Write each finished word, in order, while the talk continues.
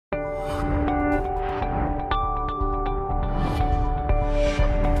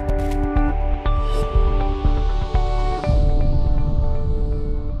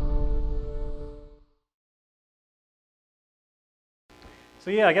So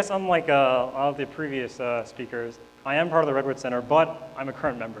yeah, I guess unlike a lot of the previous speakers, I am part of the Redwood Center, but I'm a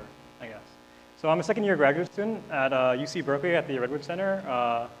current member, I guess. So I'm a second-year graduate student at UC Berkeley at the Redwood Center.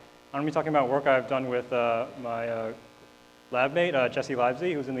 I'm going to be talking about work I've done with my lab mate, Jesse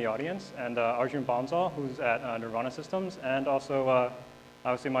Livesey, who's in the audience, and Arjun Bamsal, who's at Nirvana Systems, and also,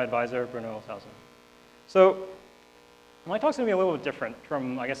 obviously, my advisor, Bruno Olshausen. So my talk's going to be a little bit different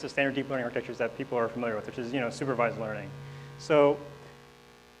from, I guess, the standard deep learning architectures that people are familiar with, which is, supervised learning. So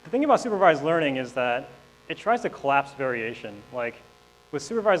the thing about supervised learning is that it tries to collapse variation. Like, with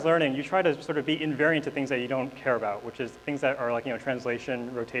supervised learning, you try to sort of be invariant to things that you don't care about, which is things that are like,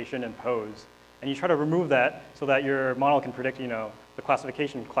 translation, rotation, and pose. And you try to remove that so that your model can predict, the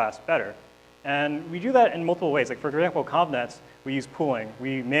classification class better. And we do that in multiple ways. Like, for example, ConvNets, we use pooling.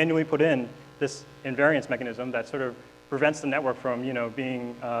 We manually put in this invariance mechanism that sort of prevents the network from,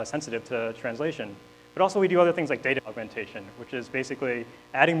 being sensitive to translation. But also we do other things like data augmentation, which is basically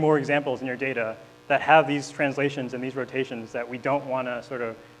adding more examples in your data that have these translations and these rotations that we don't want to sort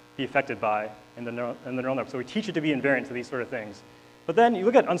of be affected by in the neural network. So we teach it to be invariant to these sort of things. But then you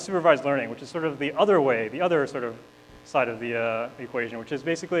look at unsupervised learning, which is sort of the other way, the other sort of side of the equation, which is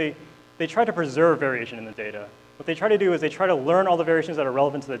basically they try to preserve variation in the data. What they try to do is they try to learn all the variations that are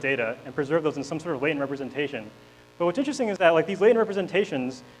relevant to the data and preserve those in some sort of latent representation. But what's interesting is that like these latent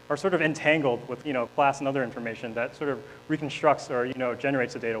representations are sort of entangled with class and other information that sort of reconstructs or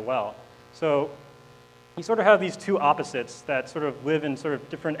generates the data well. So you sort of have these two opposites that sort of live in sort of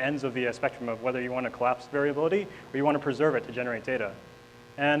different ends of the spectrum of whether you want to collapse variability or you want to preserve it to generate data.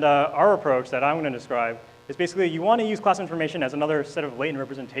 And our approach that I'm going to describe is basically you want to use class information as another set of latent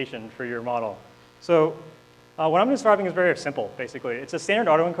representation for your model. So what I'm describing is very simple, basically. It's a standard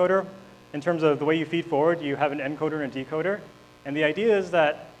autoencoder. In terms of the way you feed forward, you have an encoder and a decoder. And the idea is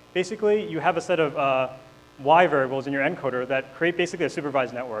that basically you have a set of Y variables in your encoder that create basically a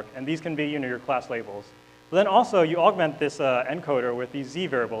supervised network. And these can be your class labels. But then also you augment this encoder with these Z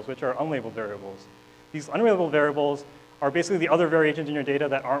variables, which are unlabeled variables. These unlabeled variables are basically the other variations in your data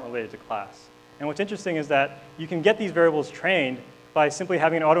that aren't related to class. And what's interesting is that you can get these variables trained by simply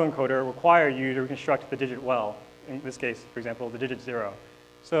having an autoencoder require you to reconstruct the digit well. In this case, for example, the digit 0.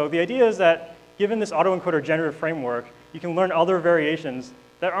 So the idea is that given this autoencoder generative framework, you can learn other variations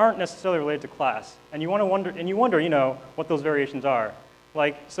that aren't necessarily related to class. And you wonder, what those variations are.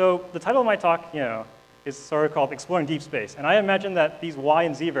 Like, so the title of my talk, is sort of called Exploring Deep Space. And I imagine that these Y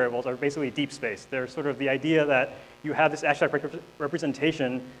and Z variables are basically deep space. They're sort of the idea that you have this abstract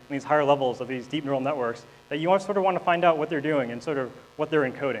representation in these higher levels of these deep neural networks that you sort of want to find out what they're doing and sort of what they're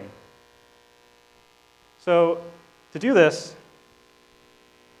encoding. So to do this,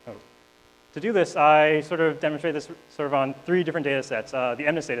 I sort of demonstrate this sort of on 3 different data sets. The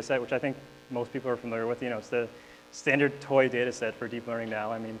MNIST dataset, which I think most people are familiar with. It's the standard toy data set for deep learning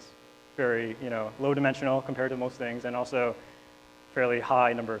now. I mean, it's very low dimensional compared to most things, and also fairly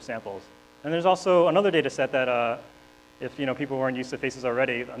high number of samples. And there's also another data set that, if people weren't used to faces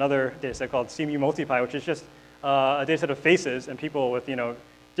already, another data set called CMU-multiply, which is just a data set of faces and people with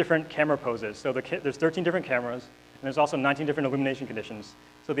different camera poses. So there's 13 different cameras, and there's also 19 different illumination conditions.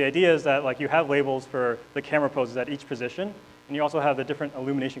 So the idea is that you have labels for the camera poses at each position, and you also have the different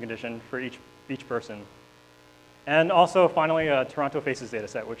illumination condition for each person. And also, finally, a Toronto Faces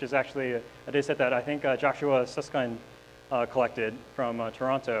dataset, which is actually a dataset that I think Joshua Susskind collected from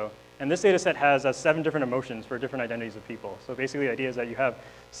Toronto. And this dataset has 7 different emotions for different identities of people. So basically, the idea is that you have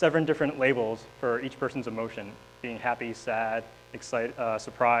 7 different labels for each person's emotion, being happy, sad, excited,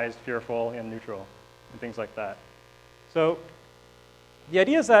 surprised, fearful, and neutral, and things like that. So the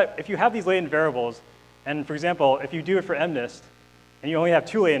idea is that if you have these latent variables, and for example, if you do it for MNIST, and you only have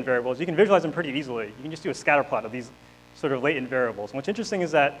 2 latent variables, you can visualize them pretty easily. You can just do a scatter plot of these sort of latent variables. And what's interesting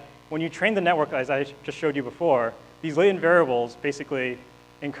is that when you train the network, as I just showed you before, these latent variables basically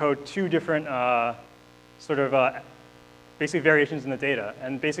encode 2 different basically variations in the data.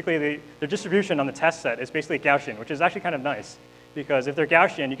 And basically, the distribution on the test set is basically Gaussian, which is actually kind of nice. Because if they're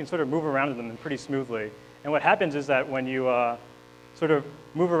Gaussian, you can sort of move around them pretty smoothly. And what happens is that when you sort of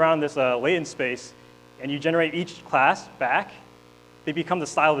move around this latent space and you generate each class back, they become the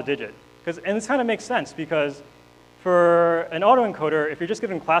style of the digit. And this kind of makes sense because for an autoencoder, if you're just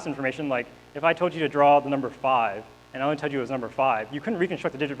given class information, like if I told you to draw the number 5, and I only told you it was number 5, you couldn't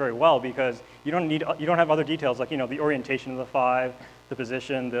reconstruct the digit very well because you don't have other details like the orientation of the 5, the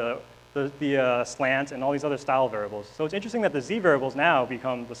position, the slant, and all these other style variables. So it's interesting that the Z variables now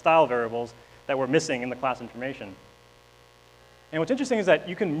become the style variables that were missing in the class information. And what's interesting is that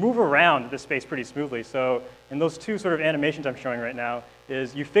you can move around this space pretty smoothly. So in those 2 sort of animations I'm showing right now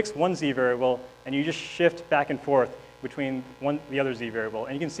is you fix one Z variable and you just shift back and forth between the other z variable.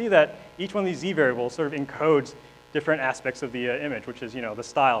 And you can see that each one of these z variables sort of encodes different aspects of the image, which is the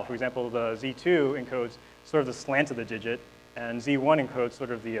style. For example, the z2 encodes sort of the slant of the digit, and z1 encodes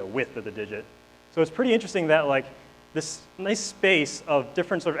sort of the width of the digit. So it's pretty interesting that like this nice space of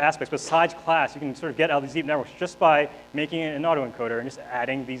different sort of aspects besides class, you can sort of get out of these deep networks just by making it an autoencoder and just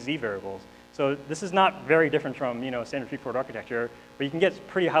adding these z variables. So this is not very different from standard straightforward architecture, but you can get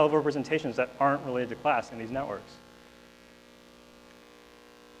pretty high-level representations that aren't related to class in these networks.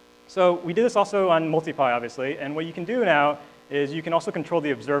 So we did this also on multiply, obviously, and what you can do now is you can also control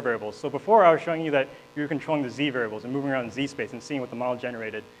the observed variables. So before I was showing you that you were controlling the z variables and moving around in z space and seeing what the model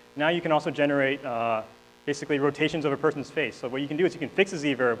generated. Now you can also generate basically rotations of a person's face. So what you can do is you can fix the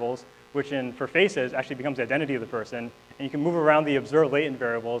z variables, which for faces actually becomes the identity of the person, and you can move around the observed latent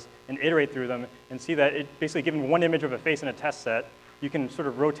variables and iterate through them and see that it basically given one image of a face in a test set, you can sort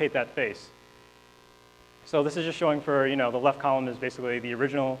of rotate that face. So this is just showing for, the left column is basically the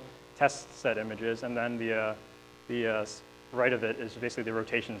original test set images, and then the right of it is basically the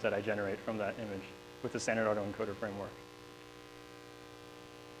rotations that I generate from that image with the standard autoencoder framework.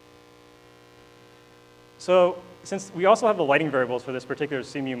 So since we also have the lighting variables for this particular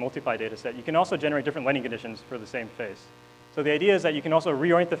CMU multiply data set, you can also generate different lighting conditions for the same face. So the idea is that you can also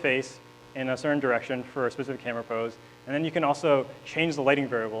reorient the face in a certain direction for a specific camera pose, and then you can also change the lighting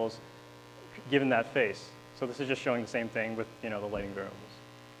variables given that face. So this is just showing the same thing with the lighting variables.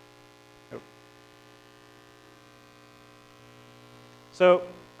 So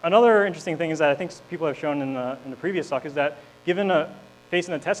another interesting thing is that I think people have shown in the previous talk is that given a face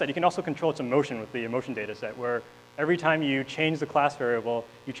in the test set, you can also control its emotion with the emotion data set, where every time you change the class variable,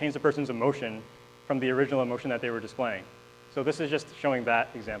 you change the person's emotion from the original emotion that they were displaying. So this is just showing that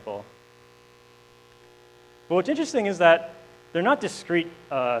example. But what's interesting is that they're not discrete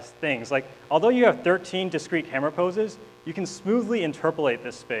things. Like, although you have 13 discrete camera poses, you can smoothly interpolate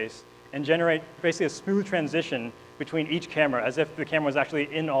this space and generate basically a smooth transition between each camera as if the camera was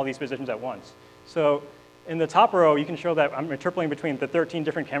actually in all these positions at once. So in the top row, you can show that I'm interpolating between the 13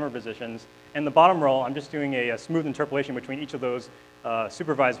 different camera positions. In the bottom row, I'm just doing a smooth interpolation between each of those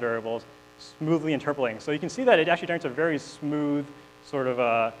supervised variables, smoothly interpolating. So you can see that it actually generates a very smooth sort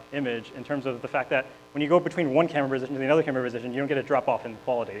of image in terms of the fact that when you go between one camera position to another camera position, you don't get a drop off in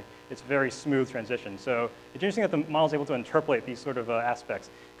quality. It's a very smooth transition. So it's interesting that the model is able to interpolate these sort of aspects,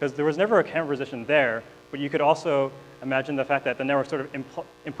 because there was never a camera position there, but you could also imagine the fact that the network sort of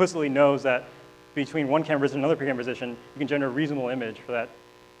implicitly knows that between one camera position and another camera position, you can generate a reasonable image for that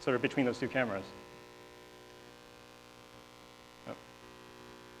sort of between those two cameras.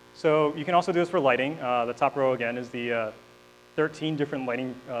 So you can also do this for lighting. The top row, again, is the 13 different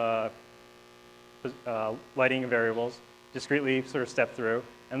lighting lighting variables, discretely sort of step through.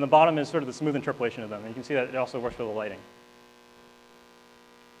 And the bottom is sort of the smooth interpolation of them. And you can see that it also works for the lighting.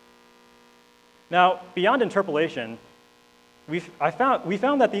 Now, beyond interpolation, we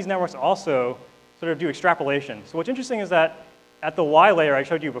found that these networks also sort of do extrapolation. So what's interesting is that at the Y layer I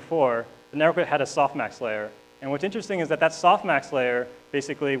showed you before, the network had a softmax layer. And what's interesting is that that softmax layer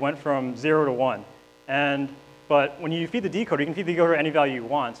basically went from 0 to 1. But when you feed the decoder, you can feed the decoder any value you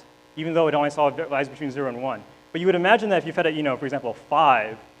want, even though it only saw values between 0 and 1. But you would imagine that if you fed it, for example,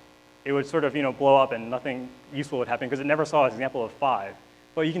 5, it would sort of, blow up and nothing useful would happen because it never saw an example of 5.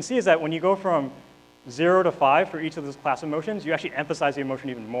 What you can see is that when you go from 0 to 5 for each of those class emotions, you actually emphasize the emotion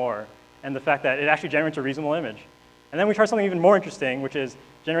even more, and the fact that it actually generates a reasonable image. And then we try something even more interesting, which is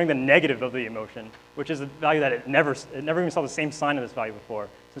generating the negative of the emotion, which is a value that it never even saw the same sign of this value before,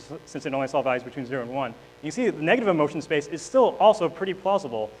 since it only saw values between 0 and 1. And you see the negative emotion space is still also pretty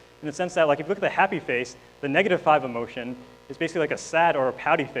plausible in the sense that, like, if you look at the happy face, the -5 emotion is basically like a sad or a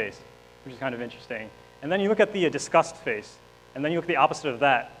pouty face, which is kind of interesting. And then you look at the disgust face, and then you look at the opposite of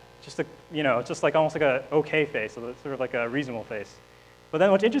that, it's just like almost like a okay face, so it's sort of like a reasonable face. But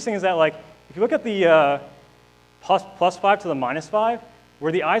then what's interesting is that, like, if you look at the +5 to the -5,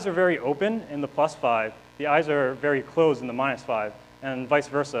 where the eyes are very open in the +5, the eyes are very closed in the -5, and vice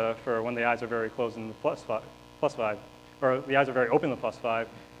versa for when the eyes are very closed in the +5, or the eyes are very open in the +5,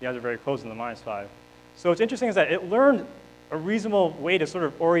 the eyes are very closed in the -5. So what's interesting is that it learned a reasonable way to sort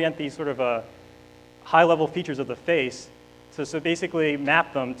of orient these sort of high-level features of the face to basically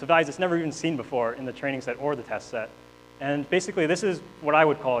map them to values it's never even seen before in the training set or the test set. And basically, this is what I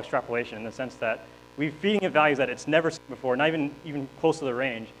would call extrapolation in the sense that we're feeding it values that it's never seen before, not even close to the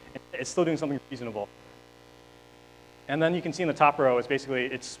range, and it's still doing something reasonable. And then you can see in the top row,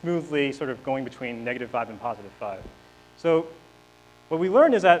 it's smoothly sort of going between -5 and +5. So what we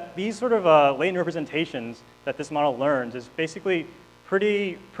learned is that these sort of latent representations that this model learns is basically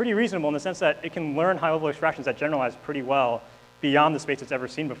pretty reasonable in the sense that it can learn high-level abstractions that generalize pretty well beyond the space it's ever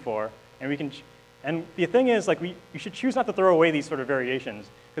seen before. And the thing is, like, you should choose not to throw away these sort of variations.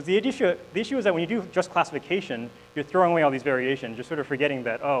 Because the issue is that when you do just classification, you're throwing away all these variations. You're sort of forgetting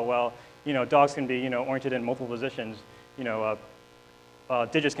that, oh, well, dogs can be, oriented in multiple positions.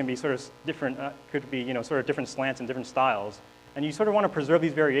 Digits can be sort of different, could be, sort of different slants and different styles. And you sort of want to preserve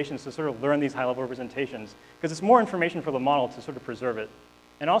these variations to sort of learn these high-level representations. Because it's more information for the model to sort of preserve it.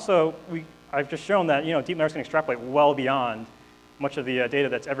 And also, I've just shown that, deep networks can extrapolate well beyond much of the data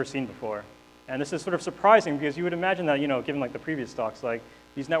that's ever seen before. And this is sort of surprising because you would imagine that, given like the previous talks, like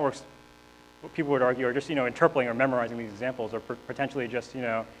these networks, what people would argue, are just, interpolating or memorizing these examples, or potentially just,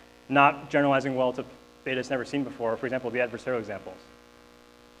 not generalizing well to data it's never seen before. For example, the adversarial examples.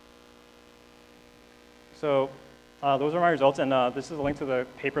 So those are my results, and this is a link to the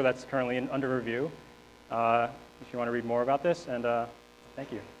paper that's currently under review. If you want to read more about this, and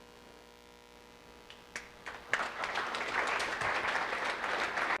thank you.